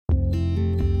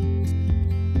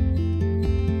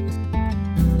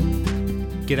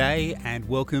G'day and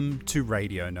welcome to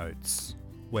Radio Notes,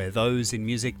 where those in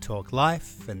music talk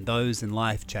life and those in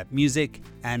life chat music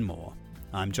and more.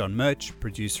 I'm John Murch,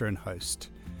 producer and host.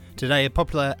 Today, a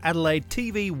popular Adelaide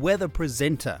TV weather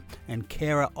presenter and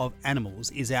carer of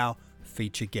animals is our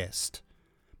feature guest.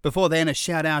 Before then, a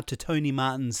shout out to Tony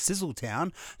Martin's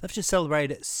Sizzletown. They've just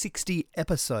celebrated 60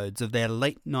 episodes of their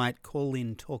late night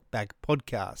call-in talkback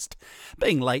podcast.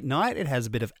 Being late night, it has a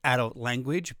bit of adult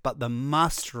language, but the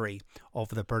mastery of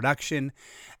the production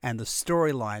and the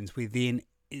storylines within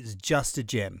is just a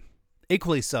gem.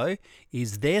 Equally so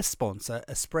is their sponsor,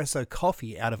 Espresso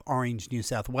Coffee out of Orange, New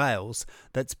South Wales,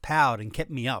 that's powered and kept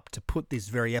me up to put this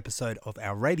very episode of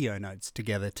our Radio Notes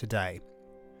together today.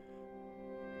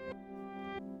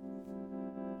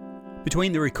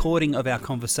 Between the recording of our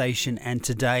conversation and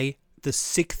today, the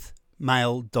 6th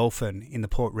male dolphin in the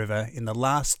Port River in the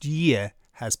last year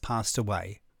has passed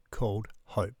away, called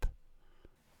Hope.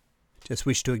 Just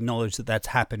wish to acknowledge that that's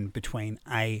happened between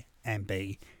A and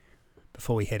B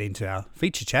before we head into our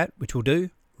feature chat, which we'll do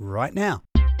right now.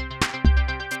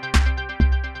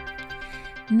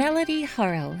 Melody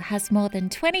Horrill has more than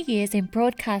 20 years in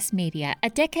broadcast media, a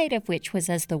decade of which was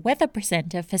as the weather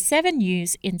presenter for 7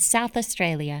 News in South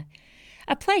Australia,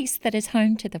 a place that is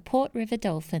home to the Port River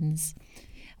Dolphins.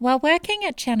 While working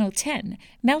at Channel 10,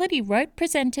 Melody wrote,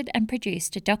 presented and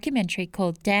produced a documentary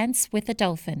called Dance with a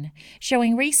Dolphin,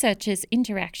 showing researchers'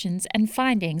 interactions and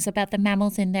findings about the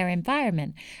mammals in their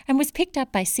environment, and was picked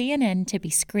up by CNN to be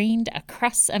screened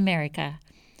across America.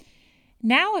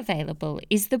 Now available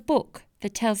is the book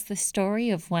that tells the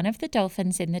story of one of the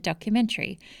dolphins in the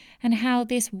documentary and how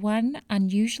this one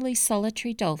unusually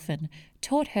solitary dolphin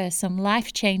taught her some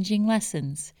life-changing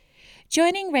lessons.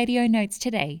 Joining Radio Notes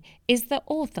today is the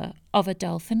author of A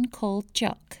Dolphin Called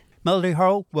Jock. Melody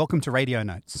Horrill, welcome to Radio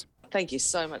Notes. Thank you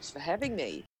so much for having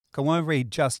me. I want to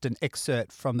read just an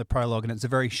excerpt from the prologue, and it's a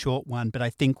very short one, but I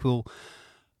think we'll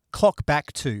clock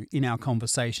back to in our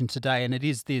conversation today, and it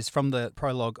is this from the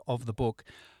prologue of the book.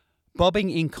 Bobbing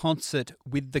in concert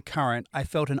with the current, I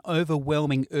felt an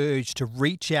overwhelming urge to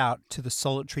reach out to the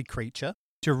solitary creature,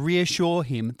 to reassure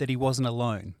him that he wasn't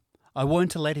alone. I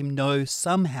wanted to let him know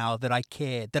somehow that I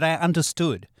cared, that I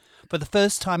understood. For the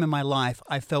first time in my life,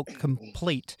 I felt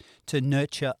complete to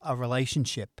nurture a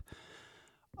relationship.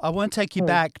 I want to take you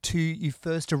back to you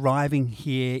first arriving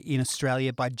here in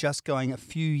Australia by just going a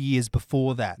few years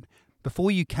before that.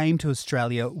 Before you came to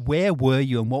Australia, where were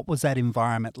you and what was that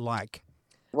environment like?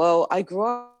 Well, I grew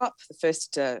up the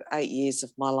first 8 years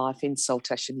of my life in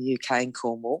Saltash in the UK in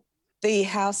Cornwall. The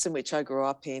house in which I grew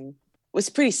up in was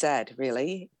pretty sad,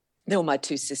 really. There were my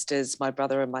 2 sisters, my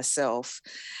brother and myself,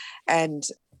 and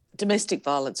domestic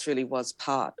violence really was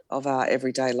part of our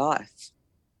everyday life.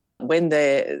 When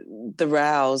the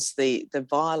rows, the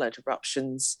violent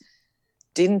eruptions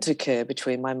didn't occur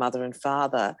between my mother and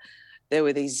father, there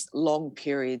were these long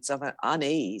periods of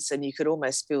unease, and you could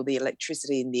almost feel the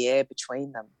electricity in the air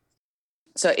between them.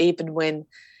 So even when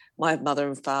my mother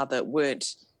and father weren't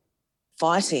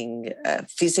fighting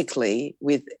physically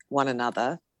with one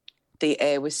another, the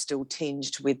air was still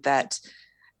tinged with that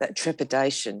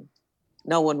trepidation.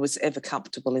 No one was ever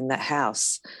comfortable in that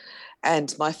house.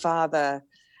 And my father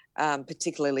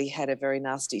particularly had a very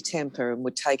nasty temper and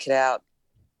would take it out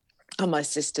on my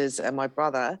sisters and my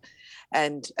brother.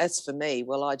 And as for me,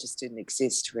 well, I just didn't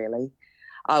exist, really.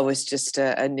 I was just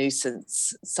a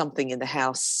nuisance, something in the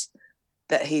house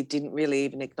that he didn't really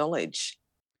even acknowledge.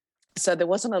 So there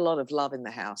wasn't a lot of love in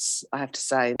the house, I have to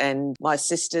say. And my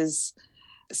sisters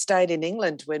stayed in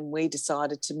England when we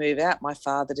decided to move out. My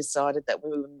father decided that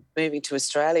we were moving to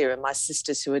Australia, and my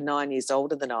sisters, who are 9 years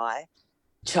older than I,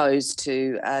 chose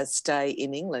to stay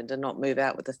in England and not move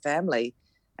out with the family.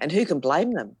 And who can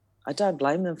blame them? I don't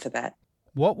blame them for that.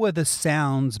 What were the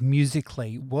sounds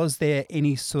musically? Was there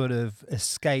any sort of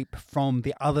escape from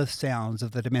the other sounds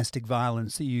of the domestic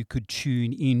violence that you could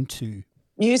tune into?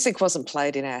 Music wasn't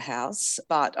played in our house,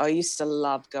 but I used to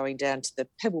love going down to the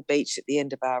Pebble Beach at the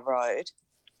end of our road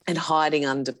and hiding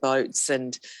under boats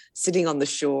and sitting on the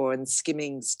shore and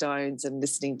skimming stones and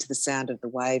listening to the sound of the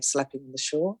waves slapping on the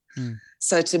shore.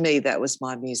 So to me, that was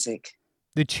my music.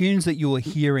 The tunes that you were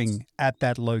hearing at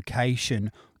that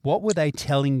location, what were they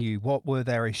telling you? What were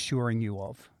they assuring you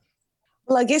of?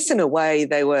 Well, I guess in a way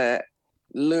they were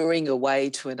luring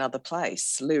away to another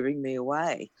place, luring me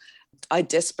away. I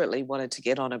desperately wanted to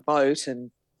get on a boat and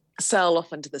sail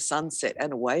off into the sunset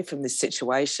and away from this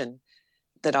situation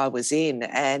that I was in.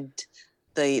 And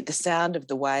the sound of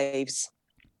the waves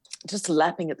just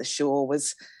lapping at the shore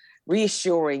was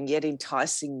reassuring yet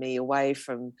enticing me away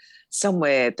from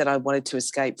somewhere that I wanted to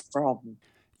escape from.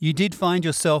 You did find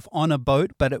yourself on a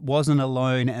boat, but it wasn't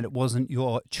alone and it wasn't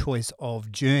your choice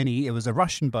of journey. It was a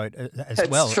Russian boat as That's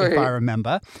well, true. if I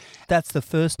remember. That's the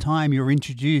first time you were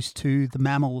introduced to the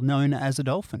mammal known as a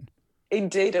dolphin.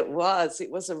 Indeed, it was. It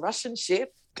was a Russian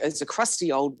ship. It's a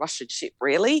crusty old Russian ship,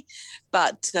 really.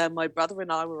 But my brother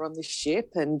and I were on this ship,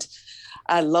 and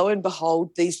lo and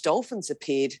behold, these dolphins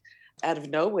appeared out of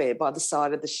nowhere by the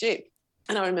side of the ship.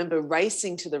 And I remember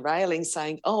racing to the railing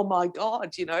saying, oh, my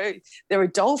God, there are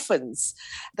dolphins.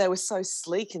 They were so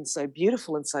sleek and so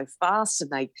beautiful and so fast,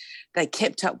 and they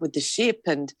kept up with the ship.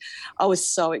 And I was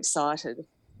so excited.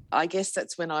 I guess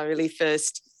that's when I really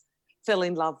first fell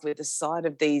in love with the sight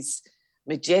of these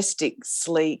majestic,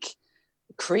 sleek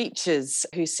creatures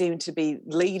who seemed to be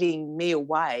leading me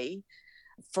away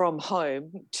from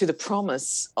home to the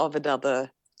promise of another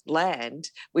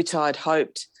land, which I'd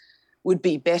hoped would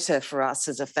be better for us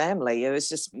as a family. It was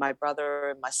just my brother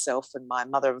and myself and my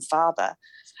mother and father.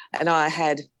 And I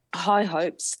had high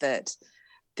hopes that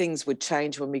things would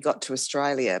change when we got to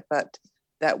Australia, but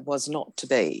that was not to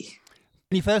be.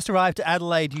 When you first arrived to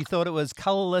Adelaide, you thought it was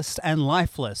colourless and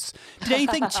lifeless. Did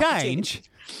anything change?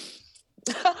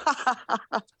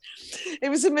 It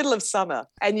was the middle of summer,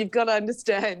 and you've got to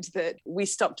understand that we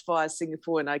stopped via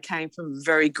Singapore, and I came from a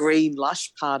very green,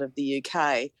 lush part of the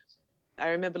UK. I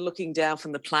remember looking down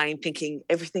from the plane thinking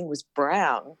everything was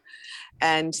brown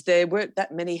and there weren't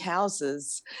that many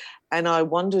houses. And I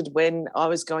wondered when I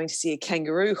was going to see a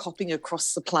kangaroo hopping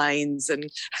across the plains, and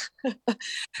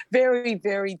very,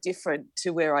 very different to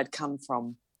where I'd come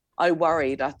from. I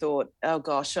worried. I thought, oh,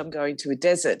 gosh, I'm going to a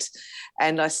desert.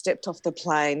 And I stepped off the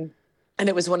plane, and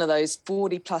it was one of those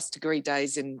 40-plus degree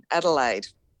days in Adelaide,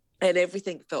 and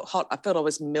everything felt hot. I felt I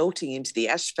was melting into the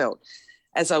asphalt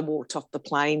as I walked off the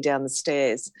plane down the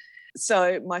stairs.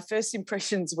 So my first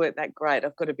impressions weren't that great,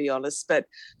 I've got to be honest. But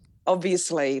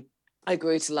obviously I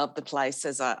grew to love the place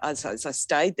as I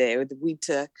stayed there, with the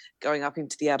winter, going up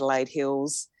into the Adelaide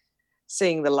Hills,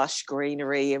 seeing the lush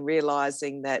greenery and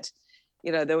realising that,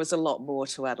 there was a lot more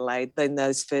to Adelaide than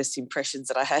those first impressions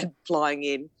that I had flying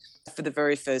in for the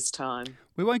very first time.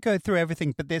 We won't go through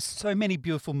everything, but there's so many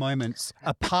beautiful moments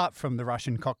apart from the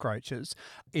Russian cockroaches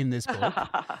in this book.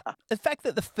 The fact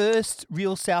that the first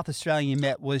real South Australian you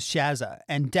met was Shazza.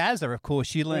 And Dazza, of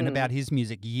course, you learned about his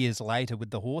music years later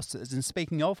with the horses. And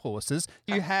speaking of horses,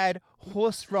 you had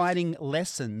horse riding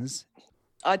lessons.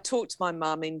 I talked my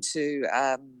mum into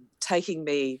taking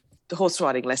me the horse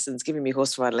riding lessons, giving me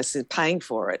horse riding lessons, paying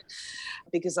for it,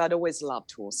 because I'd always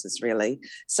loved horses, really.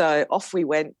 So off we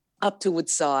went up to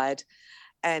Woodside,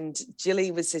 and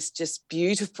Jilly was this just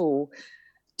beautiful,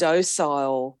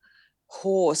 docile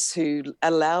horse who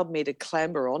allowed me to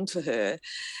clamber onto her,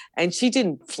 and she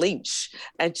didn't flinch,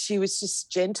 and she was just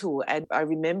gentle. And I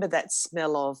remember that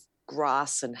smell of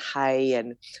grass and hay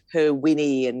and her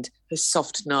whinny and her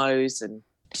soft nose, and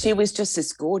she was just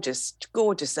this gorgeous,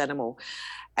 gorgeous animal.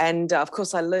 And, of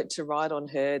course, I learnt to ride on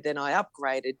her. Then I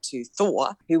upgraded to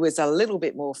Thor, who was a little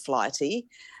bit more flighty.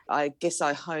 I guess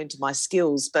I honed my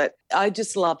skills, but I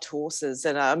just loved horses,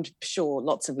 and I'm sure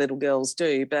lots of little girls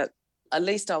do. But at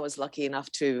least I was lucky enough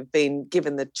to have been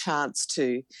given the chance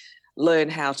to learn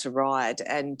how to ride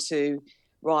and to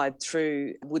ride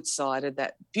through Woodside and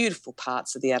that beautiful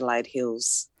parts of the Adelaide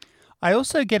Hills. I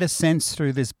also get a sense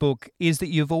through this book is that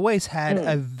you've always had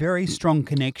a very strong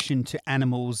connection to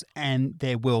animals and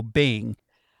their well-being.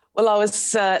 Well, I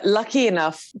was lucky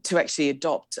enough to actually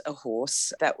adopt a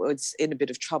horse that was in a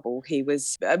bit of trouble. He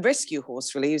was a rescue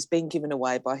horse, really. He was being given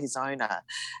away by his owner.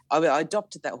 I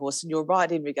adopted that horse, and you're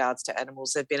right in regards to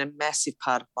animals. They've been a massive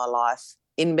part of my life.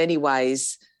 In many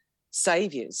ways,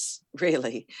 saviours,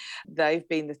 really. They've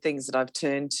been the things that I've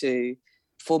turned to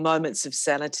for moments of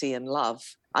sanity and love.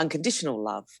 Unconditional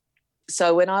love.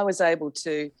 So when I was able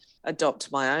to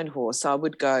adopt my own horse, I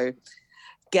would go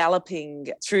galloping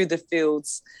through the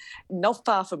fields, not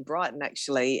far from Brighton,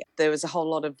 actually. There was a whole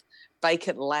lot of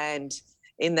vacant land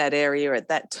in that area at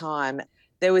that time.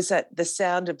 There was the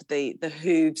sound of the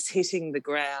hooves hitting the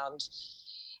ground,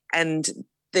 and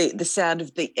the sound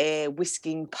of the air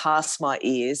whisking past my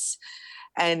ears,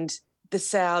 and the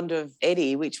sound of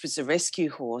Eddie, which was a rescue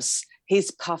horse, his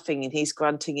puffing and his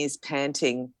grunting, his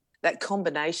panting. That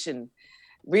combination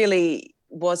really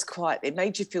was it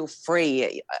made you feel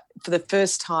free. For the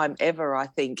first time ever, I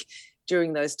think,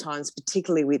 during those times,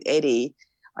 particularly with Eddie,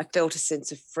 I felt a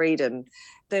sense of freedom.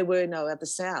 There were no other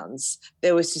sounds.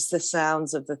 There was just the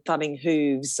sounds of the thudding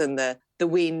hooves and the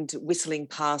wind whistling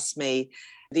past me,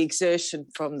 the exertion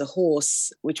from the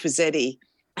horse, which was Eddie.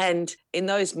 And in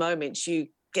those moments, you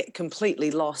get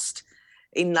completely lost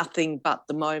in nothing but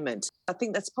the moment. I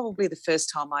think that's probably the first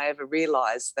time I ever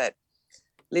realised that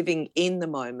living in the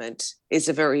moment is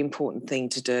a very important thing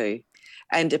to do,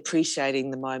 and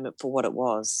appreciating the moment for what it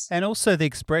was. And also the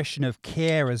expression of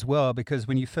care as well, because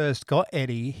when you first got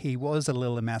Eddie, he was a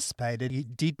little emancipated. He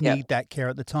did need that care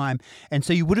at the time. And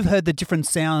so you would have heard the different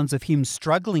sounds of him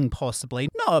struggling possibly,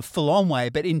 not a full-on way,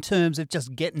 but in terms of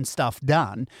just getting stuff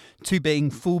done, to being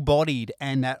full-bodied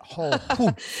and that whole...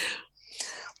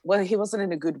 Well, he wasn't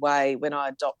in a good way when I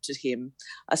adopted him.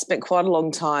 I spent quite a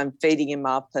long time feeding him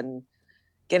up and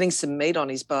getting some meat on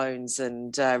his bones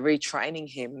and retraining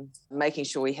him, making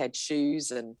sure he had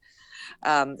shoes, and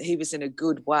he was in a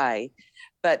good way.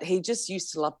 But he just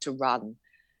used to love to run.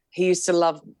 He used to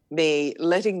love me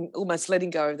almost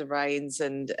letting go of the reins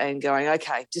and going,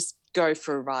 okay, just go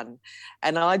for a run.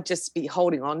 And I'd just be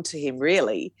holding on to him,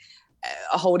 really,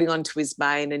 holding on to his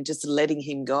mane and just letting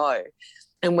him go.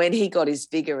 And when he got his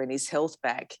vigour and his health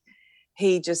back,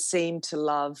 he just seemed to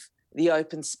love the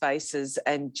open spaces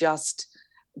and just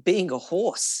being a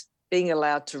horse, being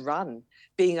allowed to run,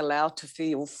 being allowed to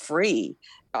feel free.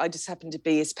 I just happened to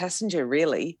be his passenger,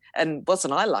 really, and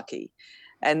wasn't I lucky?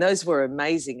 And those were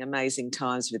amazing, amazing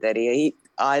times with Eddie.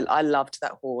 I loved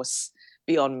that horse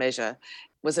beyond measure.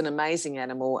 It was an amazing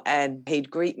animal, and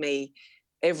he'd greet me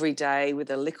every day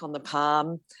with a lick on the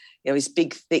palm. You know, his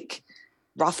big, thick,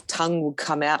 rough tongue would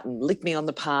come out and lick me on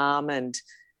the palm, and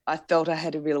I felt I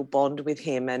had a real bond with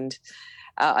him. And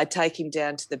I'd take him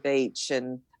down to the beach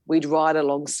and we'd ride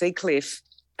along Seacliff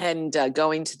and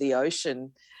go into the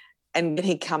ocean. And when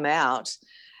he'd come out,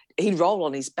 he'd roll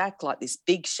on his back like this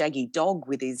big shaggy dog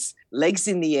with his legs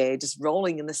in the air, just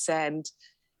rolling in the sand,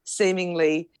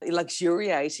 seemingly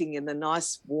luxuriating in the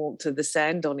nice warmth of the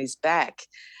sand on his back.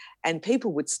 And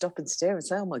people would stop and stare and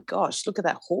say, oh, my gosh, look at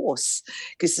that horse.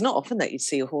 Because it's not often that you'd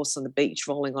see a horse on the beach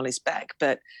rolling on his back.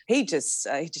 But he just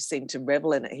seemed to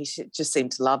revel in it. He just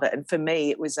seemed to love it. And for me,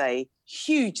 it was a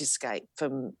huge escape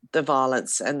from the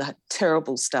violence and the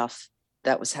terrible stuff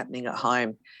that was happening at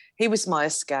home. He was my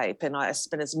escape, and I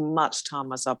spent as much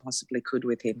time as I possibly could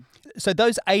with him. So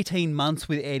those 18 months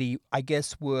with Eddie, I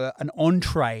guess, were an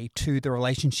entree to the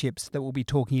relationships that we'll be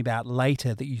talking about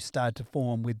later that you started to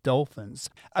form with dolphins.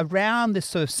 Around this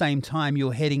sort of same time,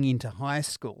 you're heading into high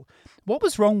school. What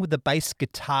was wrong with the bass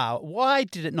guitar? Why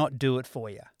did it not do it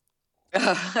for you?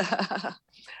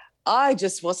 I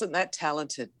just wasn't that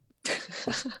talented.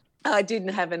 I didn't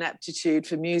have an aptitude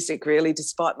for music, really,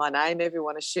 despite my name.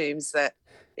 Everyone assumes that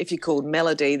if you're called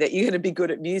Melody, that you're going to be good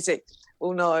at music.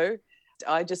 Well, no,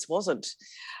 I just wasn't.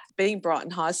 Being Brighton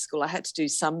High School, I had to do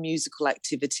some musical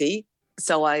activity.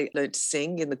 So I learned to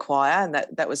sing in the choir, and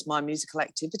that was my musical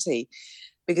activity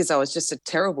because I was just a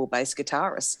terrible bass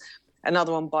guitarist.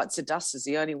 Another One Bites the Dust is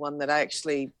the only one that I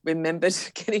actually remembered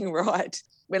getting right.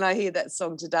 When I hear that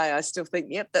song today, I still think,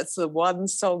 yep, that's the one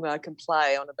song I can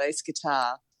play on a bass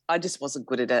guitar. I just wasn't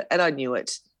good at it, and I knew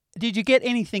it. Did you get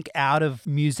anything out of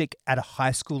music at a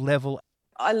high school level?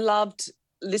 I loved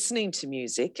listening to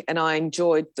music and I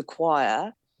enjoyed the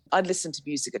choir. I'd listen to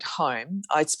music at home.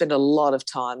 I'd spend a lot of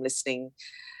time listening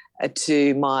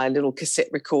to my little cassette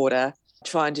recorder,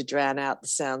 trying to drown out the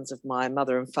sounds of my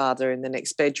mother and father in the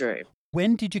next bedroom.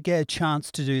 When did you get a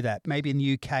chance to do that? Maybe in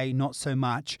the UK, not so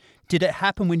much. Did it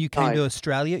happen when you came to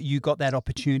Australia? You got that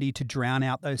opportunity to drown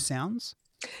out those sounds?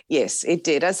 Yes, it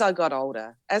did. As I got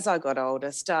older,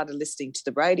 started listening to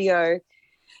the radio.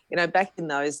 You know, back in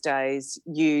those days,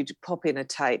 you'd pop in a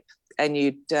tape and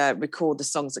you'd record the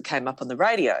songs that came up on the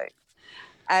radio.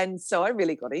 And so I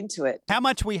really got into it. How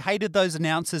much we hated those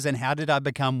announcers, and how did I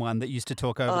become one that used to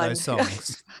talk over those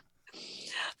songs?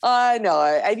 I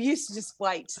know. And you used to just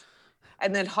wait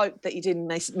and then hope that you didn't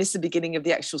miss the beginning of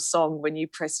the actual song when you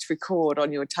pressed record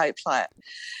on your tape player.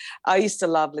 I used to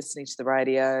love listening to the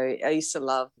radio. I used to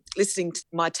love listening to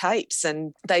my tapes,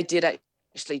 and they did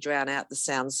actually drown out the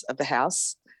sounds of the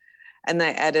house, and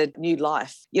they added new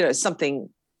life, you know, something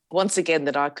once again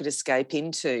that I could escape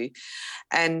into.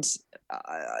 And,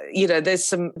 you know, there's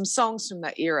some songs from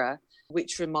that era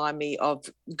which remind me of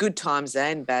good times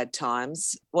and bad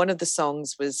times. One of the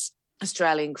songs was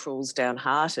Australian Cruel's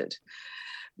Downhearted,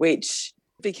 which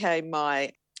became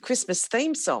my Christmas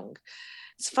theme song.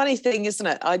 It's a funny thing, isn't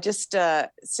it? I just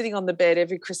sitting on the bed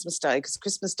every Christmas day, because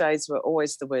Christmas days were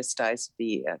always the worst days of the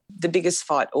year. The biggest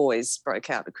fight always broke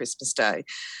out on Christmas Day.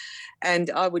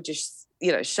 And I would just,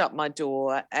 you know, shut my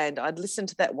door and I'd listen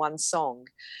to that one song.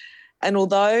 And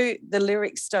although the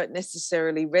lyrics don't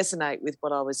necessarily resonate with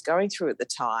what I was going through at the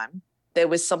time, there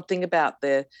was something about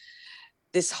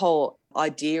this whole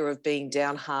idea of being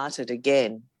downhearted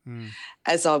again,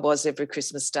 as I was every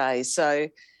Christmas Day. So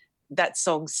that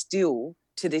song still,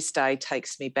 to this day,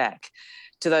 takes me back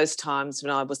to those times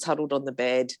when I was huddled on the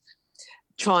bed,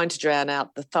 trying to drown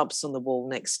out the thumps on the wall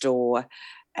next door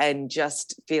and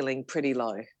just feeling pretty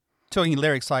low. Talking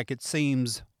lyrics like it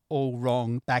seems all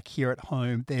wrong back here at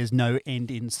home, there's no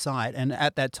end in sight. And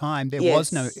at that time, there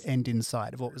was no end in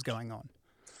sight of what was going on.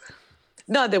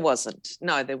 No, there wasn't.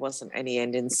 No, there wasn't any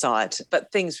end in sight,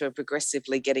 but things were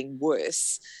progressively getting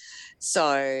worse.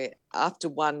 So after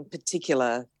one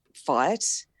particular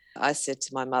fight, I said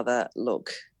to my mother,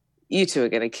 look, you two are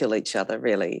going to kill each other,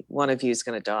 really. One of you is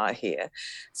going to die here.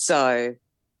 So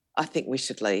I think we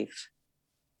should leave.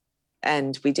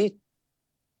 And we did.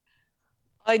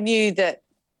 I knew that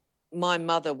my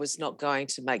mother was not going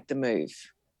to make the move.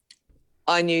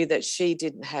 I knew that she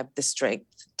didn't have the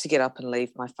strength to get up and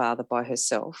leave my father by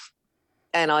herself.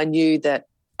 And I knew that,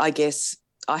 I guess,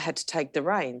 I had to take the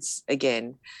reins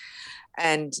again.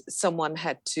 And someone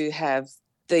had to have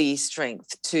the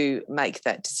strength to make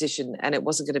that decision, and it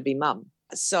wasn't going to be Mum.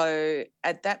 So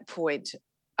at that point,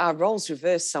 our roles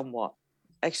reversed somewhat.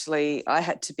 Actually, I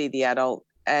had to be the adult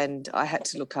and I had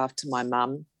to look after my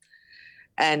mum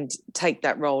and take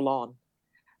that role on.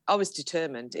 I was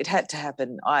determined. It had to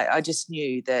happen. I just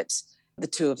knew that the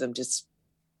two of them just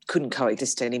couldn't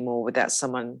coexist anymore without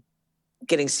someone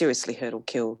getting seriously hurt or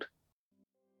killed.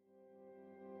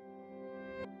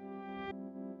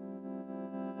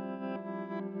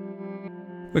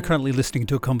 We're currently listening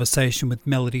to a conversation with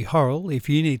Melody Horrill. If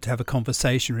you need to have a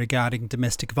conversation regarding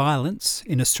domestic violence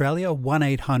in Australia,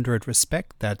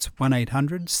 1-800-RESPECT. That's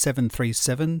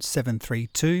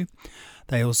 1-800-737-732.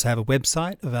 They also have a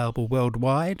website available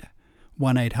worldwide,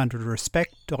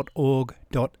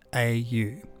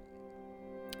 1800respect.org.au.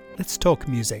 Let's talk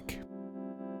music.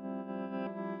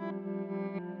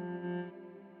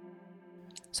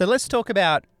 So let's talk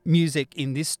about music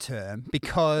in this term,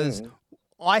 because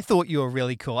I thought you were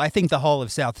really cool. I think the whole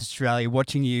of South Australia,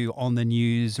 watching you on the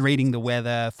news, reading the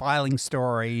weather, filing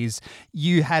stories,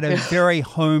 you had a very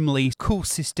homely, cool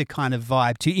sister kind of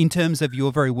vibe to, in terms of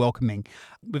you're very welcoming.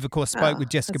 We've, of course, spoke with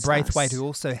Jessica Braithwaite, who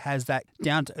also has that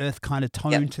down-to-earth kind of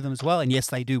tone to them as well. And yes,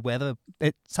 they do weather.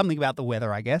 It's something about the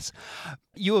weather, I guess.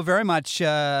 You were very much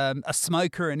a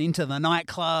smoker and into the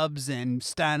nightclubs and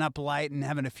staying up late and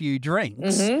having a few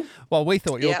drinks. Mm-hmm. Well, we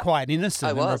thought you were quite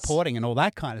innocent and reporting and all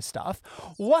that kind of stuff.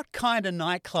 What kind of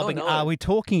nightclubbing are we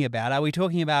talking about? Are we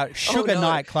talking about sugar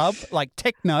nightclub, like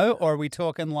techno, or are we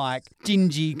talking like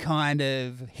dingy kind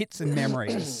of hits and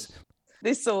memories?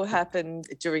 This all happened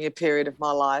during a period of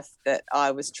my life that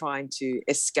I was trying to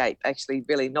escape, actually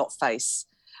really not face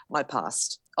my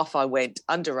past. Off I went,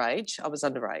 underage. I was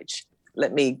underage.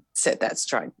 Let me set that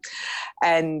straight.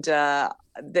 And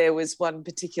there was one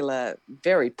particular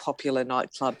very popular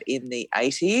nightclub in the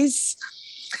 80s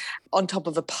on top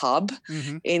of a pub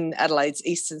in Adelaide's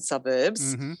eastern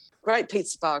suburbs. Great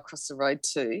pizza bar across the road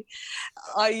too.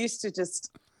 I used to just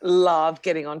love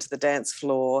getting onto the dance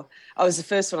floor. I was the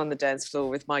first one on the dance floor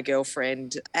with my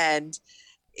girlfriend, and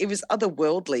it was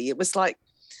otherworldly. It was like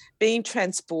being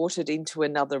transported into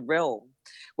another realm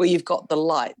where you've got the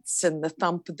lights and the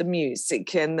thump of the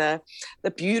music and the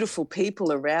beautiful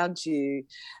people around you,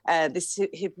 this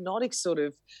hypnotic sort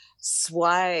of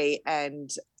sway.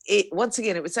 And once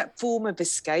again, it was that form of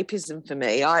escapism for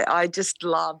me. I just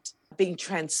loved being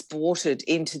transported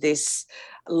into this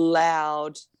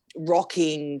loud,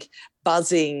 rocking,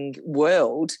 buzzing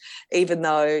world, even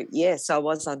though, yes, I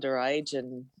was underage,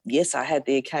 and yes, I had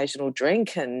the occasional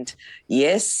drink, and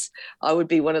yes, I would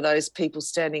be one of those people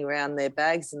standing around their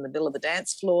bags in the middle of the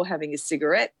dance floor having a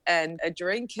cigarette and a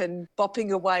drink and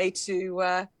bopping away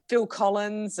to Phil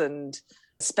Collins and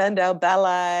Spandau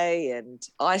Ballet and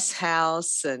Ice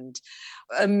House and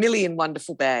a million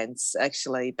wonderful bands,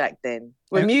 actually, back then,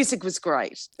 where music was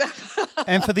great.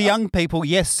 And for the young people,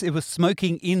 yes, it was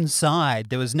smoking inside.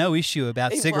 There was no issue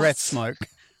about cigarette smoke.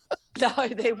 No,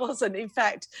 there wasn't. In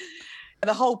fact,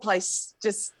 the whole place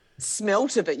just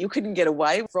smelt of it. You couldn't get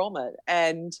away from it.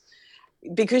 And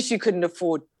because you couldn't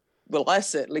afford, well, I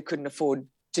certainly couldn't afford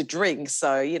to drink.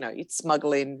 So, you'd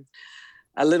smuggle in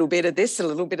a little bit of this, a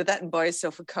little bit of that, and buy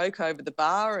yourself a Coke over the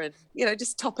bar and,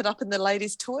 just top it up in the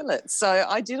ladies' toilet. So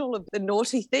I did all of the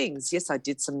naughty things. Yes, I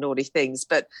did some naughty things,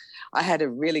 but I had a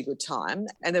really good time.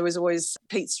 And there was always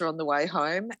pizza on the way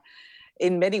home.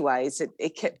 In many ways,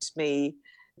 it kept me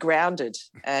grounded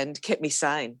and kept me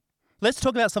sane. Let's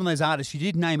talk about some of those artists. You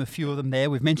did name a few of them there.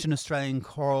 We've mentioned Australian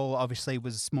Horrill, obviously,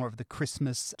 was more of the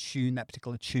Christmas tune, that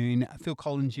particular tune. Phil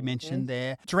Collins, you mentioned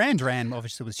there. Duran Duran,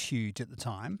 obviously, was huge at the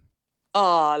time.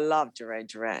 Oh, I love Duran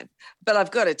Duran. But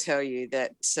I've got to tell you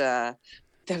that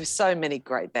there were so many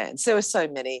great bands. There were so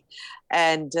many.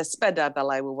 And Spandau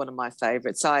Ballet were one of my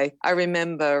favourites. I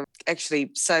remember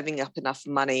actually saving up enough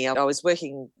money. I was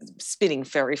working, spinning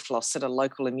fairy floss at a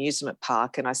local amusement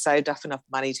park, and I saved up enough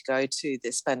money to go to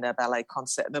the Spandau Ballet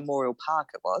concert at Memorial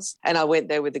Park it was. And I went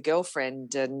there with a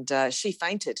girlfriend, and she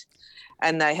fainted.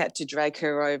 And they had to drag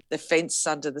her over the fence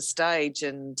under the stage,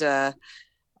 and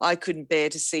I couldn't bear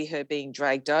to see her being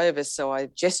dragged over, so I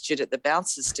gestured at the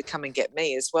bouncers to come and get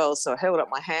me as well. So I held up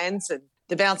my hands, and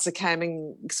the bouncer came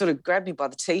and sort of grabbed me by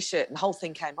the T-shirt, and the whole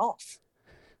thing came off.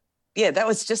 Yeah, that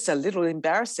was just a little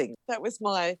embarrassing. That was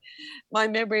my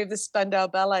memory of the Spandau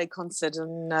Ballet concert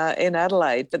in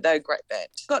Adelaide, but they were a great band.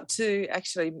 Got to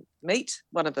actually meet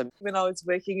one of them when I was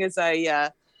working as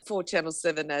for Channel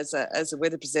 7 as a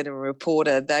weather presenter and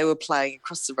reporter. They were playing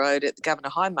across the road at the Governor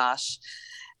High Marsh.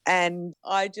 And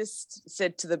I just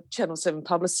said to the Channel 7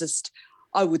 publicist,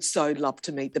 I would so love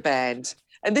to meet the band.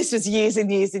 And this was years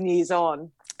and years and years on.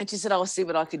 And she said, I'll see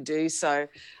what I can do. So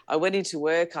I went into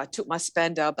work. I took my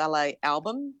Spandau Ballet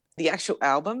album, the actual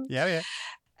album. Yeah.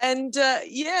 And,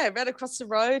 ran across the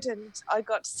road, and I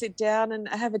got to sit down and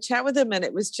have a chat with them. And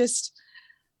it was just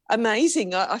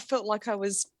amazing. I felt like I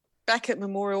was back at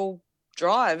Memorial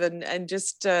Drive and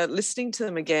just listening to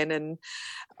them again. And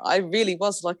I really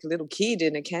was like a little kid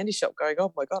in a candy shop going,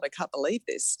 oh, my God, I can't believe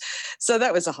this. So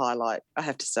that was a highlight, I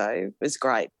have to say. It was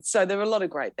great. So there were a lot of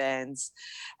great bands,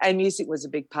 and music was a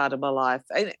big part of my life.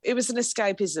 And it was an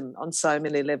escapism on so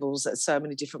many levels at so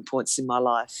many different points in my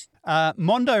life.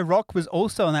 Mondo Rock was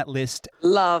also on that list.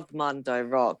 Loved Mondo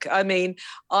Rock. I mean,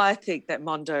 I think that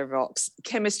Mondo Rock's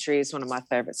Chemistry is one of my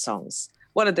favourite songs.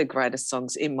 One of the greatest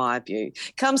songs in my view.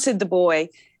 Come Said the Boy,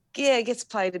 yeah, it gets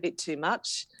played a bit too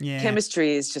much. Yeah.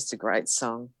 Chemistry is just a great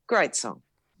song. Great song.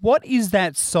 What is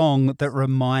that song that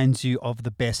reminds you of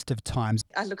the best of times?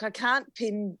 Look, I can't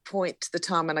pinpoint the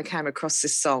time when I came across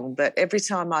this song, but every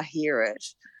time I hear it,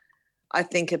 I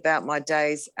think about my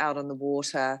days out on the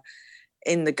water,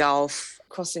 in the Gulf,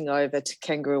 crossing over to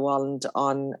Kangaroo Island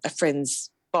on a friend's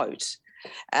boat.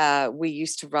 We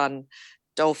used to run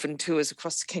dolphin tours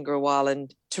across Kangaroo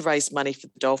Island to raise money for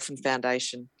the Dolphin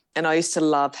Foundation. And I used to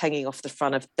love hanging off the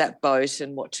front of that boat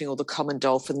and watching all the common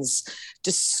dolphins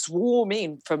just swarm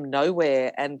in from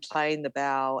nowhere and play in the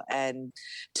bow and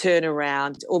turn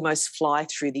around, almost fly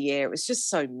through the air. It was just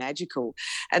so magical.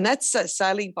 And that's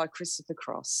Sailing by Christopher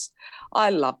Cross. I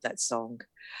love that song.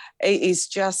 It is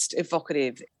just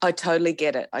evocative. I totally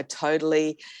get it. I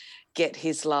totally get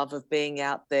his love of being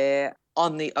out there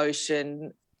on the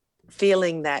ocean,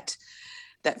 feeling that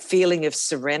feeling of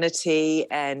serenity.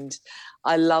 And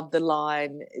I love the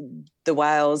line, the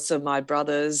whales are my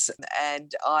brothers,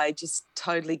 and I just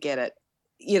totally get it.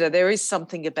 You know, there is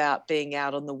something about being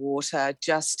out on the water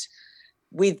just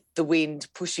with the wind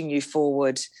pushing you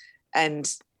forward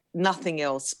and nothing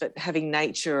else but having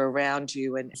nature around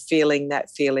you and feeling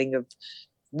that feeling of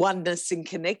oneness and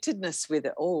connectedness with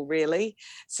it all, really.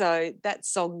 So that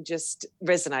song just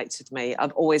resonates with me.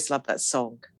 I've always loved that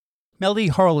song. Melody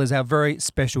Horrill is our very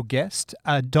special guest,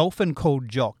 A Dolphin Called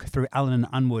Jock through Allen and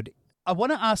Unwood. I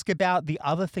want to ask about the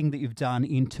other thing that you've done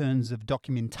in terms of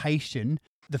documentation,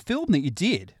 the film that you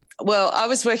did. Well, I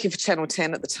was working for Channel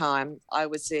 10 at the time. I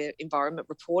was an environment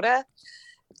reporter,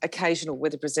 occasional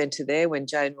weather presenter there when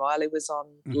Jane Riley was on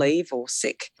leave or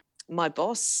sick. My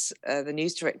boss, the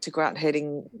news director, Grant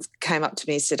Heading, came up to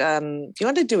me and said, do you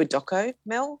want to do a doco,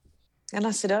 Mel? And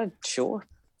I said, oh, sure.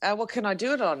 What can I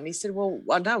do it on? And he said, well,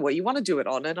 I know what you want to do it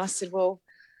on. And I said, well,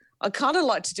 I kind of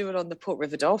like to do it on the Port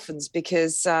River Dolphins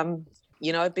because,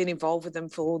 I've been involved with them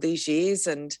for all these years,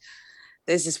 and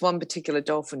there's this one particular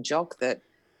dolphin jock that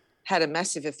had a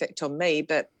massive effect on me.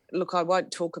 But look, I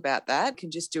won't talk about that. I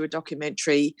can just do a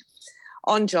documentary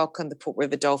on Jock and the Port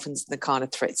River Dolphins and the kind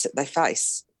of threats that they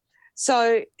face.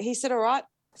 So he said, all right.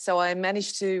 So I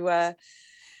managed to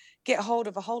get hold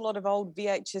of a whole lot of old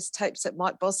VHS tapes that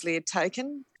Mike Bosley had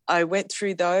taken. I went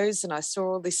through those and I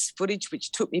saw all this footage,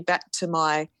 which took me back to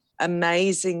my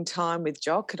amazing time with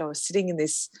Jock. And I was sitting in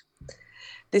this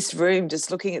room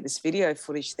just looking at this video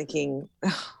footage thinking,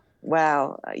 oh,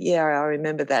 wow, yeah, I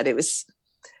remember that. It was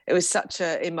such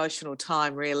an emotional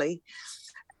time, really.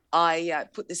 I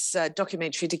put this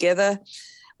documentary together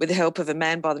with the help of a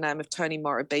man by the name of Tony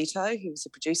Morabito, who was a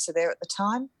producer there at the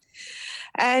time.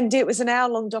 And it was an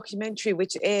hour-long documentary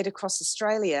which aired across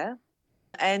Australia,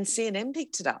 and CNN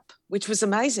picked it up, which was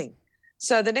amazing.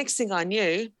 So the next thing I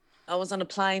knew, I was on a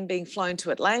plane being flown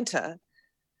to Atlanta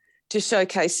to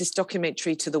showcase this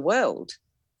documentary to the world.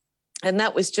 And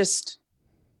that was just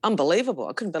unbelievable.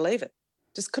 I couldn't believe it.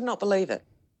 Just could not believe it.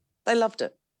 They loved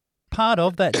it. part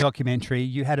of that documentary,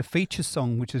 you had a feature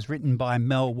song which was written by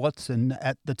Mel Watson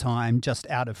at the time, just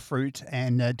out of fruit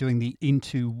and doing the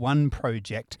Into One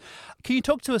project. Can you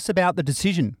talk to us about the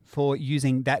decision for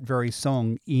using that very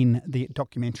song in the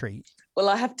documentary? Well,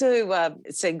 I have to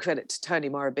send credit to Tony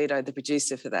Morabito, the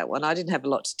producer, for that one. I didn't have a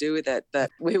lot to do with it, but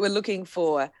we were looking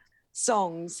for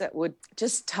songs that would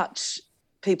just touch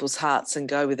people's hearts and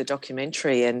go with the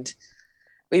documentary. And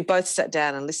we both sat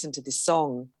down and listened to this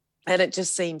song, and it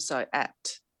just seemed so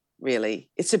apt, really.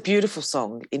 It's a beautiful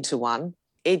song, Into One.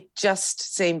 It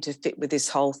just seemed to fit with this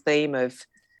whole theme of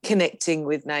connecting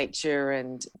with nature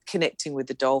and connecting with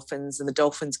the dolphins, and the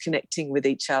dolphins connecting with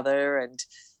each other. And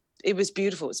it was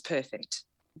beautiful. It was perfect.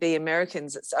 The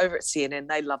Americans over at CNN,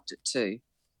 they loved it too.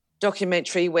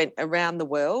 Documentary went around the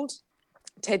world.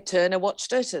 Ted Turner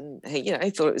watched it, and he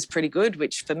thought it was pretty good,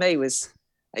 which for me was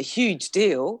a huge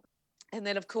deal. And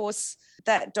then, of course,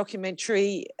 that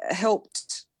documentary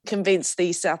helped convince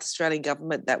the South Australian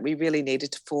government that we really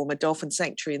needed to form a dolphin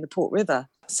sanctuary in the Port River.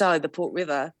 So the Port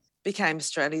River became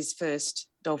Australia's first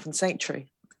dolphin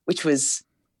sanctuary, which was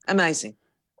amazing.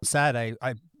 Saturday,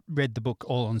 I read the book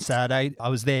all on Saturday. I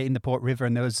was there in the Port River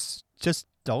and there was just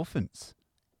dolphins.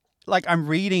 Like, I'm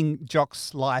reading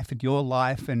Jock's life and your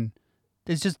life, and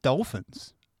there's just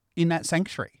dolphins in that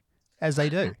sanctuary, as they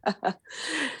do.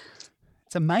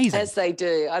 It's amazing. As they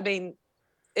do. I mean,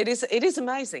 it is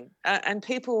amazing. And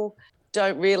people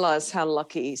don't realise how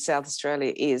lucky South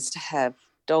Australia is to have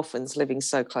dolphins living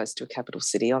so close to a capital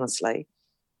city, honestly.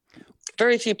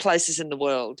 Very few places in the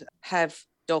world have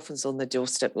dolphins on the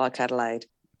doorstep like Adelaide.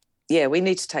 Yeah, we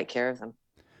need to take care of them.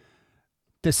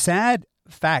 The sad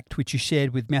fact, which you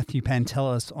shared with Matthew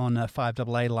Pantelis on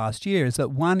 5AA last year, is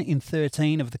that 1 in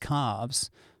 13 of the calves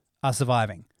are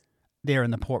surviving there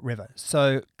in the Port River.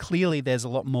 So clearly there's a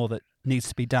lot more that needs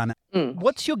to be done.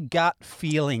 What's your gut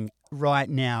feeling right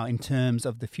now in terms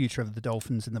of the future of the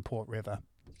dolphins in the Port River?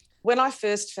 When I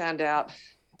first found out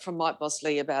from Mike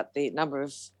Bosley about the number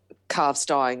of calves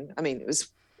dying, I mean, it was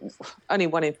only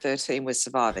 1 in 13 was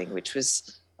surviving, which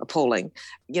was appalling.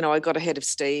 I got a head of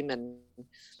steam and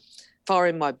fire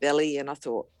in my belly, and I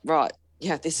thought, right,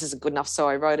 yeah, this isn't good enough. So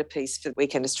I wrote a piece for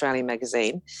Weekend Australian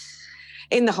magazine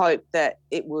in the hope that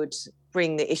it would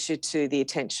bring the issue to the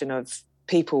attention of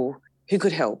people who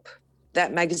could help.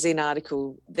 That magazine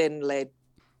article then led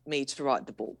me to write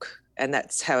the book, and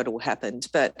that's how it all happened.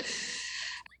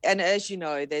 And as you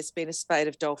know, there's been a spate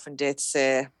of dolphin deaths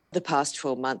there the past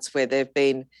 12 months where there have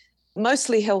been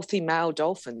mostly healthy male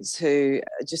dolphins who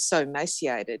are just so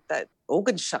emaciated that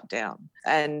organs shut down.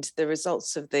 And the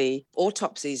results of the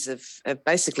autopsies have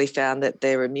basically found that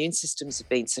their immune systems have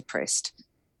been suppressed.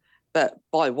 But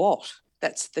by what?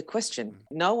 That's the question.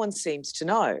 No one seems to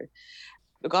know.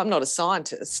 Look, I'm not a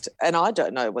scientist and I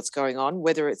don't know what's going on,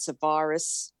 whether it's a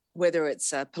virus, whether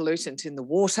it's a pollutant in the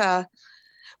water,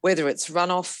 whether it's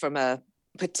runoff from a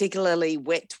particularly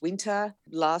wet winter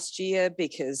last year,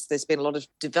 because there's been a lot of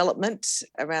development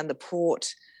around the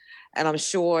port, and I'm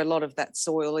sure a lot of that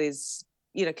soil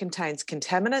contains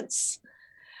contaminants.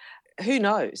 Who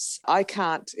knows? I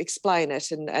can't explain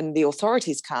it, and the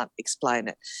authorities can't explain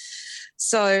it.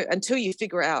 So until you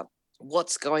figure out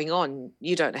what's going on,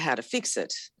 you don't know how to fix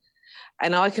it.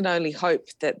 And I can only hope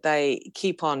that they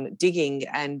keep on digging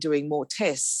and doing more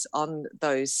tests on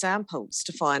those samples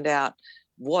to find out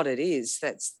what it is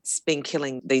that's been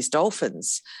killing these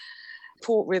dolphins.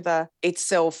 Port River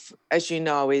itself, as you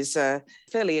know, is a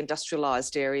fairly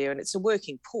industrialised area and it's a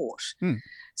working port.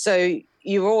 So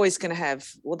you're always going to have,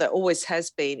 well, there always has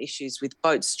been issues with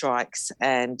boat strikes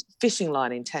and fishing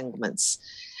line entanglements.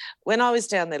 When I was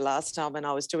down there last time and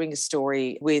I was doing a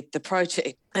story with the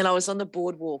project, and I was on the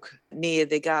boardwalk near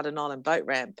the Garden Island boat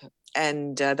ramp,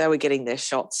 and they were getting their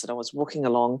shots and I was walking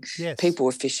along. Yes. People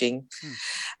were fishing.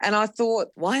 And I thought,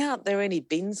 why aren't there any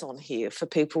bins on here for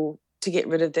people to get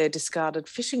rid of their discarded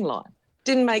fishing line?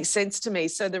 Didn't make sense to me.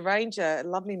 So the ranger, a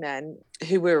lovely man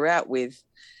who we were out with,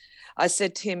 I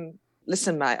said to him,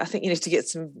 listen, mate, I think you need to get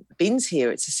some bins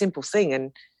here. It's a simple thing.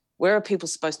 And where are people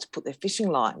supposed to put their fishing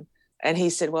line? And he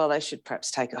said, well, they should perhaps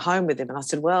take it home with them. And I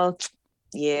said, well,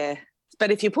 yeah,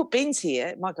 but if you put bins here,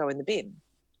 it might go in the bin.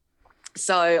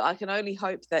 So I can only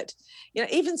hope that,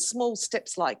 even small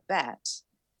steps like that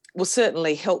will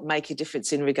certainly help make a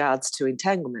difference in regards to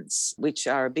entanglements, which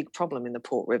are a big problem in the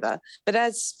Port River. But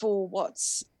as for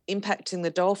what's impacting the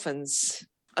dolphins,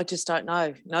 I just don't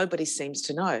know. Nobody seems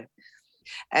to know.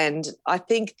 And I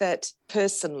think that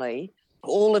personally,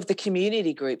 all of the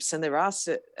community groups, and there are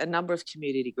a number of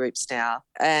community groups now,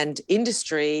 and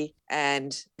industry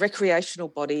and recreational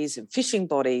bodies and fishing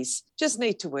bodies just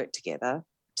need to work together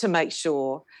to make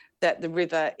sure that the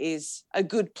river is a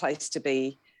good place to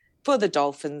be for the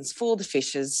dolphins, for the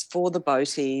fishers, for the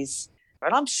boaties.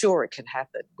 And I'm sure it can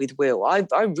happen with Will. I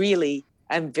really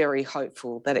am very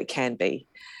hopeful that it can be.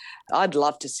 I'd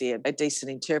love to see a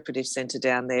decent interpretive centre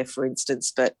down there, for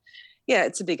instance, but yeah,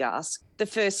 it's a big ask. The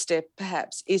first step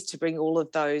perhaps is to bring all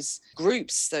of those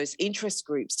groups, those interest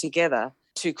groups together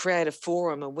to create a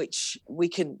forum in which we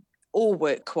can all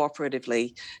work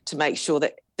cooperatively to make sure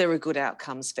that there are good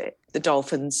outcomes for the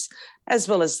dolphins as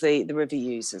well as the river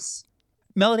users.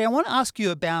 Melody, I want to ask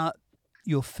you about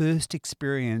your first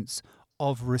experience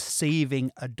of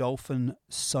receiving a dolphin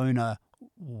sonar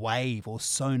wave or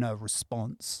sonar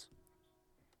response.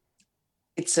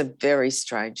 It's a very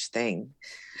strange thing.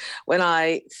 When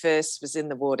I first was in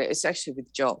the water, it's actually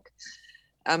with Jock.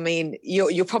 I mean,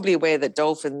 you're probably aware that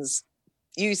dolphins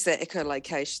use their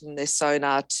echolocation, their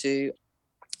sonar, to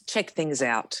check things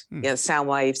out. You know, sound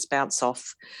waves bounce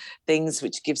off things,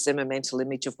 which gives them a mental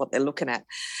image of what they're looking at.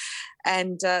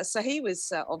 And so he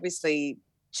was obviously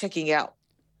checking out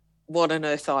what on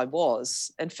earth I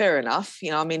was. And fair enough,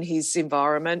 you know, I'm in his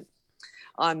environment.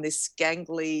 I'm this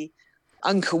gangly,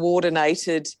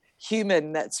 uncoordinated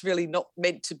human that's really not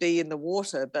meant to be in the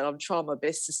water, but I'm trying my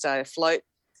best to stay afloat.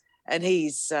 And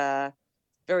he's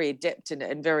very adept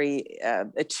and very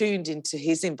attuned into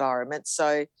his environment.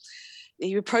 So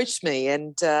he approached me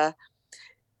and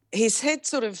his head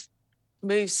sort of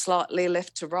moves slightly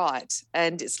left to right.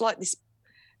 And it's like this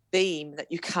beam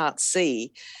that you can't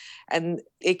see. And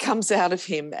it comes out of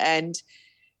him and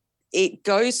it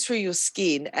goes through your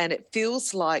skin and it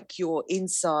feels like your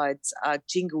insides are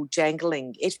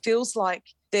jangling. It feels like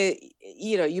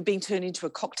you're being turned into a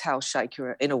cocktail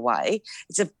shaker in a way.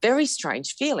 It's a very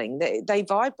strange feeling. They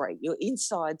vibrate. Your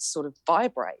insides sort of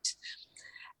vibrate.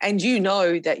 And you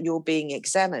know that you're being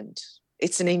examined.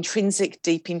 It's an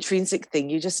deep intrinsic thing.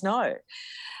 You just know.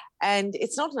 And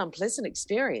it's not an unpleasant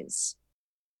experience.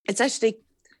 It's actually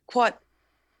quite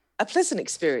a pleasant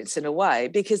experience in a way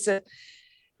because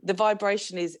the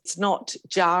vibration it's not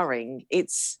jarring.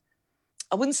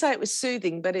 I wouldn't say it was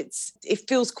soothing, but it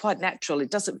feels quite natural.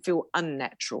 It doesn't feel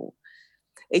unnatural.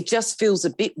 It just feels a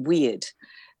bit weird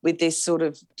with this sort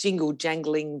of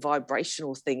jangling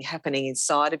vibrational thing happening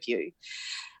inside of you.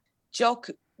 Jock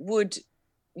would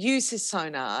use his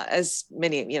sonar, as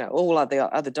many, all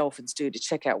other dolphins do, to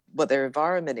check out what their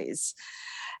environment is.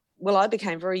 Well, I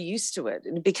became very used to it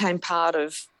and it became part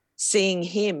of seeing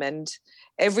him. And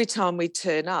every time we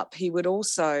turn up, he would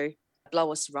also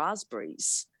blow us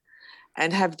raspberries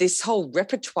and have this whole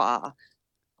repertoire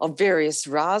of various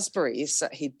raspberries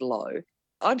that he'd blow.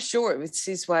 I'm sure it was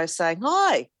his way of saying,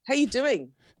 "Hi, how you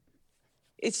doing?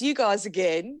 It's you guys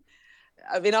again."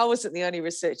 I mean, I wasn't the only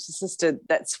research assistant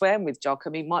that swam with Jock.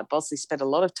 I mean, Mike Bosley spent a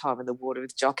lot of time in the water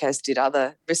with Jock, as did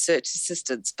other research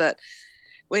assistants. But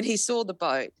when he saw the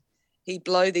boat, he'd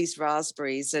blow these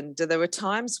raspberries. And there were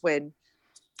times when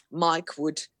Mike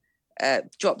would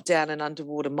drop down an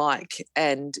underwater mic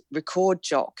and record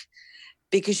Jock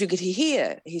because you could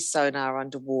hear his sonar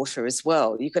underwater as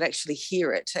well. You could actually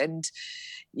hear it and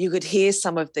you could hear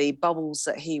some of the bubbles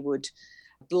that he would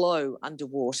blow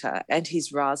underwater and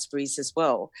his raspberries as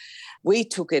well. We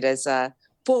took it as a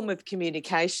form of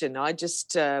communication. I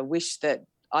just wish that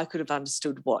I could have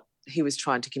understood what he was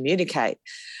trying to communicate.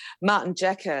 Martin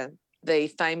Jacker, the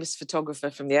famous photographer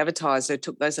from The Advertiser,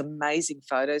 took those amazing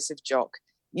photos of Jock,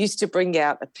 used to bring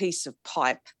out a piece of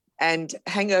pipe and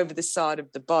hang over the side of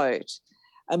the boat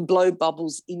and blow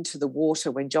bubbles into the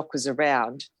water when Jock was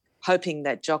around, hoping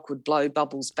that Jock would blow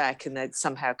bubbles back and they'd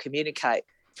somehow communicate.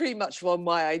 Pretty much one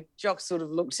way, Jock sort of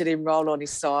looked at him, rolled on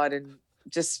his side and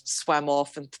just swam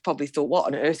off and probably thought, what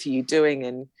on earth are you doing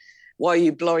and why are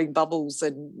you blowing bubbles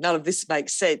and none of this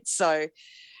makes sense. So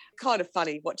kind of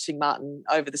funny watching Martin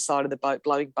over the side of the boat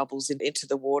blowing bubbles into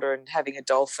the water and having a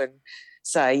dolphin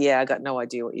say, yeah, I got no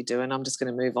idea what you're doing. I'm just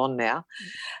going to move on now.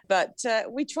 But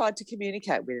we tried to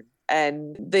communicate with him.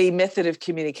 And the method of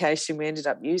communication we ended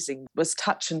up using was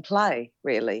touch and play,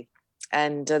 really.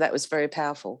 And that was very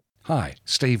powerful. Hi,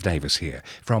 Steve Davis here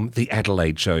from the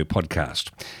Adelaide Show podcast.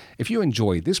 If you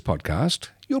enjoy this podcast,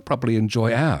 you'll probably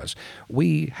enjoy ours.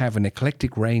 We have an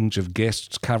eclectic range of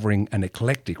guests covering an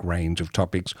eclectic range of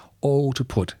topics, all to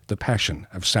put the passion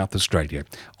of South Australia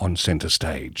on centre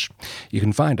stage. You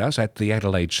can find us at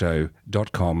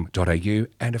theadelaidshow.com.au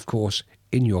and, of course,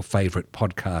 in your favourite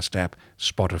podcast app,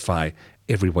 Spotify,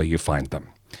 everywhere you find them.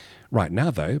 Right now,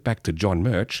 though, back to John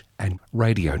Murch and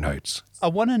Radio Notes. I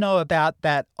want to know about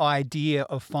that idea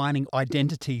of finding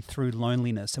identity through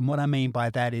loneliness. And what I mean by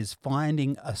that is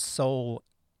finding a soul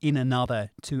in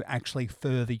another to actually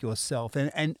further yourself.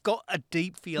 And got a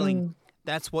deep feeling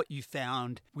That's what you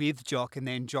found with Jock, and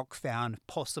then Jock found,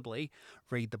 possibly,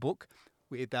 read the book,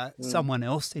 with someone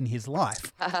else in his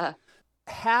life.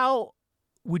 How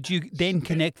would you then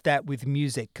connect that with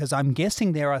music? Because I'm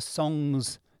guessing there are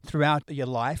songs throughout your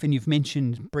life, and you've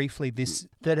mentioned briefly this,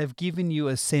 that have given you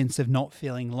a sense of not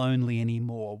feeling lonely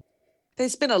anymore.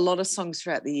 There's been a lot of songs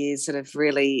throughout the years that have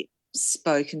really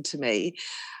spoken to me.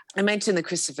 I mentioned the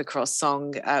Christopher Cross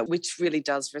song, which really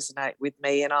does resonate with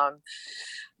me, and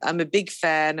I'm a big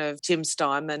fan of Jim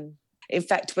Steinman. In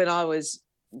fact, when I was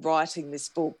writing this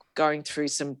book, going through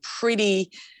some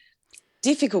pretty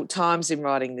difficult times in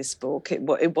writing this book,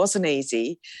 it wasn't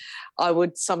easy. I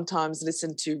would sometimes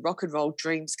listen to Rock and Roll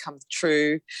Dreams Come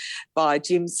True by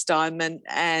Jim Steinman,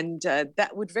 and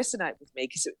that would resonate with me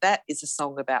because that is a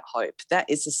song about hope. That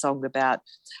is a song about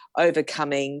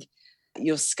overcoming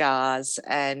your scars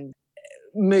and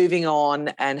moving on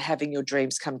and having your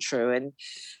dreams come true. And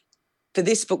for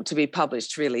this book to be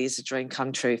published really is a dream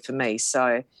come true for me.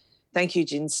 So thank you,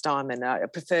 Jim Steinman. I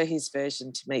prefer his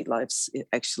version to Meatloaf's,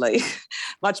 actually.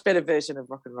 Much better version of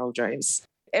Rock and Roll Dreams.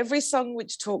 Every song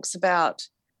which talks about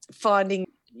finding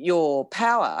your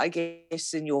power, I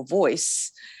guess, in your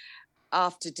voice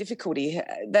after difficulty,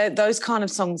 those kind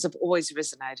of songs have always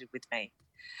resonated with me.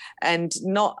 And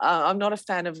I'm not a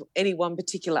fan of any one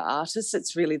particular artist.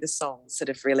 It's really the songs that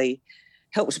have really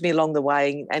helped me along the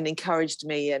way and encouraged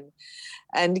me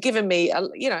and given me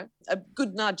a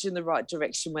good nudge in the right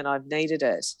direction when I've needed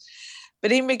it.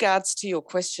 But in regards to your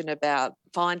question about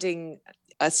finding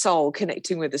a soul,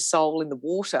 connecting with a soul in the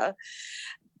water,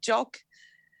 Jock,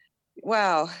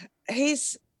 wow,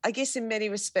 I guess in many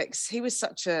respects, he was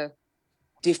such a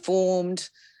deformed,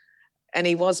 and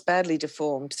he was badly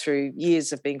deformed through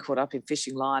years of being caught up in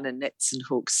fishing line and nets and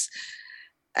hooks,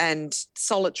 and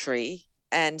solitary,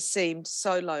 and seemed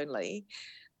so lonely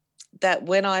that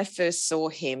when I first saw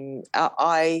him,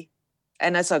 and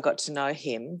as I got to know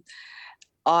him,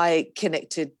 I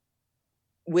connected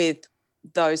with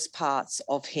those parts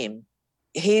of him.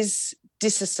 His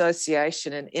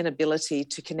disassociation and inability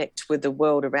to connect with the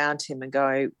world around him and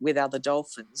go with other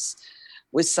dolphins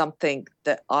was something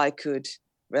that I could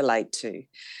relate to.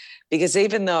 Because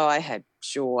even though I had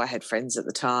friends at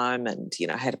the time and,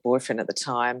 I had a boyfriend at the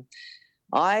time,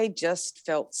 I just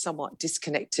felt somewhat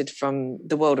disconnected from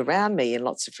the world around me in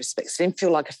lots of respects. I didn't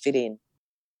feel like I fit in.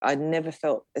 I never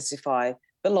felt as if I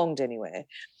belonged anywhere.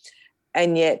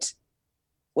 And yet,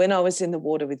 when I was in the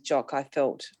water with Jock, I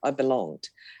felt I belonged.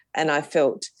 And I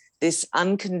felt this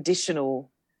unconditional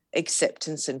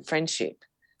acceptance and friendship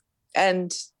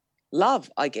and love,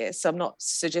 I guess. I'm not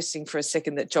suggesting for a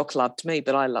second that Jock loved me,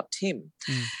 but I loved him.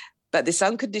 But this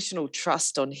unconditional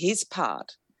trust on his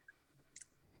part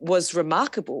was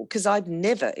remarkable because I'd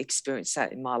never experienced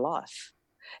that in my life.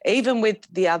 Even with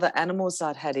the other animals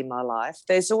I'd had in my life,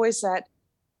 there's always that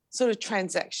sort of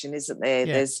transaction, isn't there?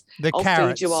 Yeah. There's, I'll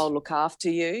feed you, I'll look after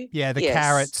you. Yeah, the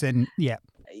carrots and, yeah.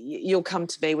 You'll come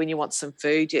to me when you want some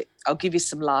food. I'll give you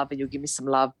some love and you'll give me some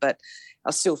love, but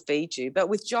I'll still feed you. But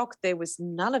with Jock, there was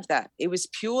none of that. It was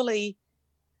purely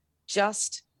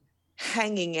just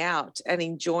hanging out and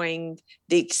enjoying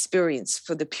the experience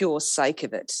for the pure sake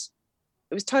of it.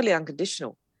 It was totally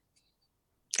unconditional.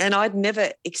 And I'd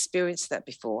never experienced that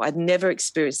before. I'd never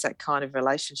experienced that kind of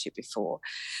relationship before.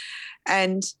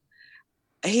 And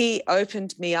he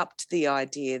opened me up to the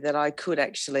idea that I could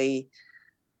actually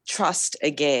trust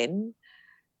again,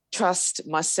 trust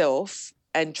myself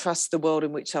and trust the world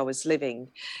in which I was living.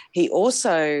 He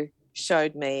also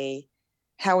showed me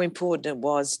how important it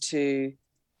was to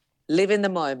live in the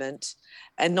moment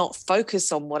and not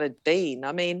focus on what had been.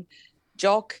 I mean,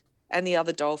 Jock and the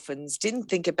other dolphins didn't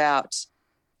think about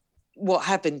what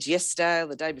happened yesterday or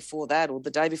the day before that or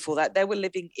the day before that. They were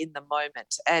living in the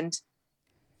moment. And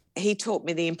he taught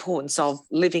me the importance of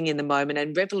living in the moment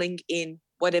and reveling in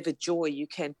whatever joy you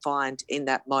can find in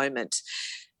that moment.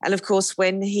 And, of course,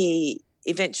 when he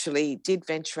eventually did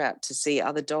venture out to see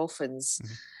other dolphins,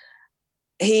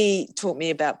 he taught me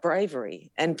about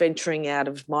bravery and venturing out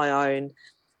of my own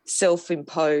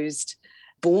self-imposed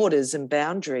borders and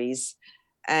boundaries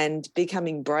and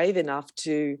becoming brave enough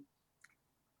to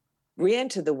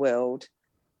re-enter the world,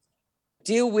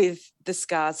 deal with the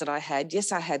scars that I had.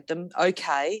 Yes, I had them.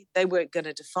 Okay, they weren't going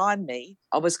to define me.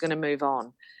 I was going to move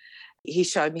on. He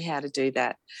showed me how to do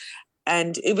that.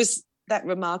 And it was that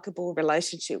remarkable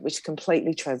relationship which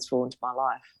completely transformed my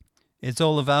life. It's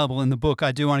all available in the book.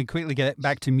 I do want to quickly get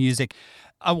back to music.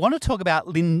 I want to talk about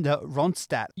Linda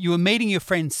Ronstadt. You were meeting your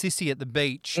friend Sissy at the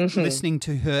beach, listening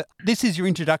to her. This is your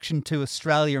introduction to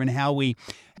Australia and how we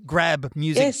grab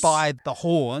music by the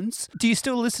horns. Do you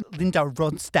still listen to Linda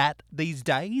Ronstadt these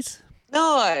days?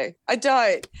 No, I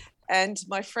don't. And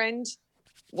my friend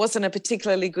wasn't a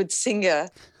particularly good singer,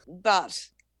 but,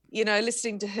 you know,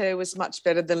 listening to her was much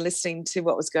better than listening to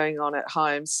what was going on at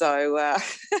home. So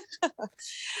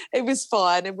it was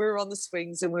fine. And we were on the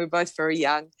swings and we were both very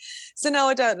young. So no,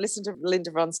 I don't listen to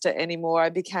Linda Ronstadt anymore. I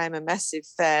became a massive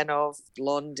fan of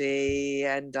Blondie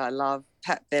and I love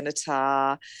Pat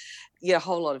Benatar, a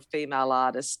whole lot of female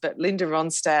artists. But Linda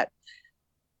Ronstadt,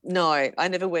 no, I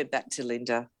never went back to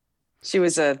Linda. She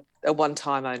was a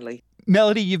one-time only.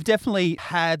 Melody, you've definitely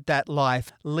had that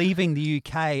life leaving the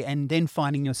UK and then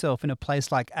finding yourself in a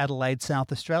place like Adelaide,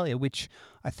 South Australia, which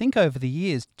I think over the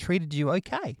years treated you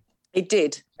okay. It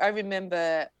did. I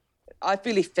remember I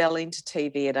really fell into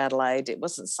TV at Adelaide. It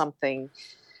wasn't something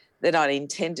that I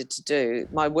intended to do.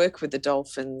 My work with the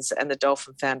Dolphins and the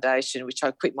Dolphin Foundation, which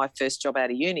I quit my first job out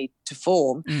of uni to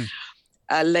form,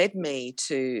 led me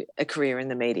to a career in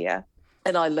the media.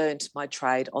 And I learned my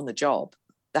trade on the job,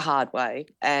 the hard way.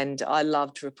 And I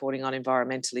loved reporting on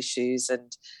environmental issues,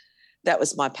 and that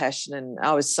was my passion. And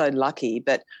I was so lucky.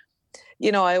 But,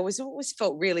 you know, I always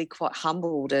felt really quite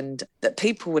humbled, and that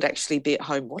people would actually be at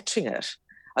home watching it.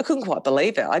 I couldn't quite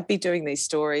believe it. I'd be doing these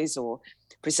stories or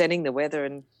presenting the weather,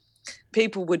 and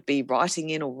people would be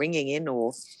writing in or ringing in,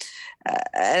 or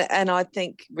and I'd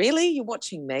think, really, you're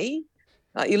watching me?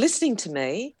 You're listening to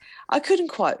me? I couldn't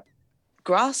quite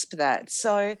grasp that.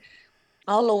 So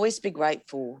I'll always be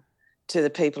grateful to the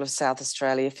people of South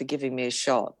Australia for giving me a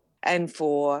shot and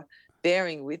for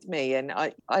bearing with me. And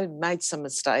I made some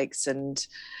mistakes,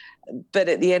 but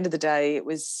at the end of the day, it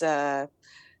was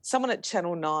someone at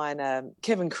Channel 9,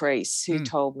 Kevin Crease, who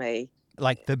told me.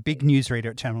 Like the big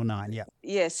newsreader at Channel 9, yeah.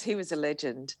 Yes, he was a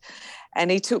legend. And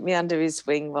he took me under his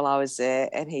wing while I was there,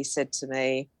 and he said to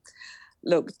me,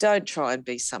 look, don't try and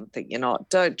be something you're not.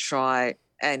 Don't try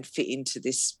and fit into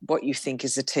this, what you think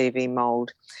is a TV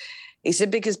mould. He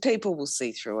said, because people will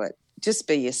see through it. Just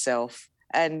be yourself.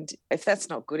 And if that's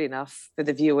not good enough for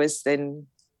the viewers, then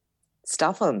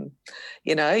stuff them.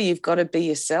 You know, you've got to be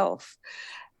yourself.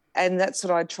 And that's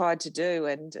what I tried to do.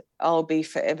 And I'll be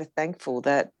forever thankful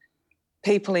that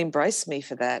people embrace me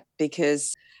for that,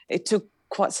 because it took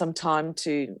quite some time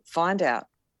to find out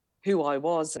who I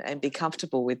was and be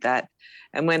comfortable with that.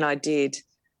 And when I did,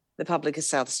 the public of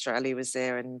South Australia was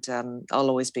there, and I'll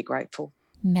always be grateful.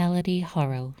 Melody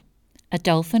Horrill. A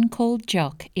Dolphin Called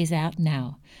Jock is out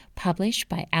now, published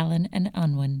by Allen and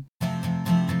Unwin.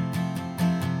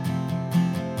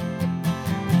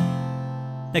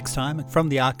 Next time, from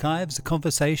the archives, a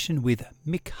conversation with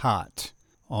Mick Hart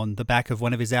on the back of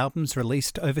one of his albums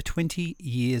released over 20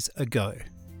 years ago.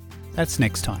 That's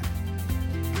next time.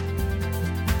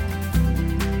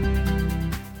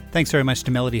 Thanks very much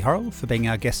to Melody Horrill for being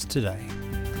our guest today.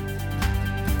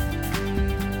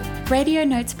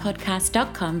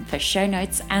 RadioNotesPodcast.com for show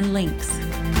notes and links.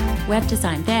 Web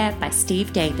design there by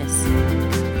Steve Davis.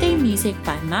 Theme music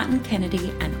by Martin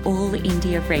Kennedy and All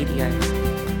India Radio.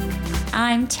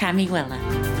 I'm Tammy Weller.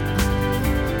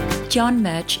 John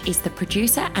Murch is the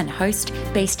producer and host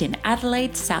based in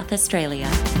Adelaide, South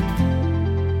Australia.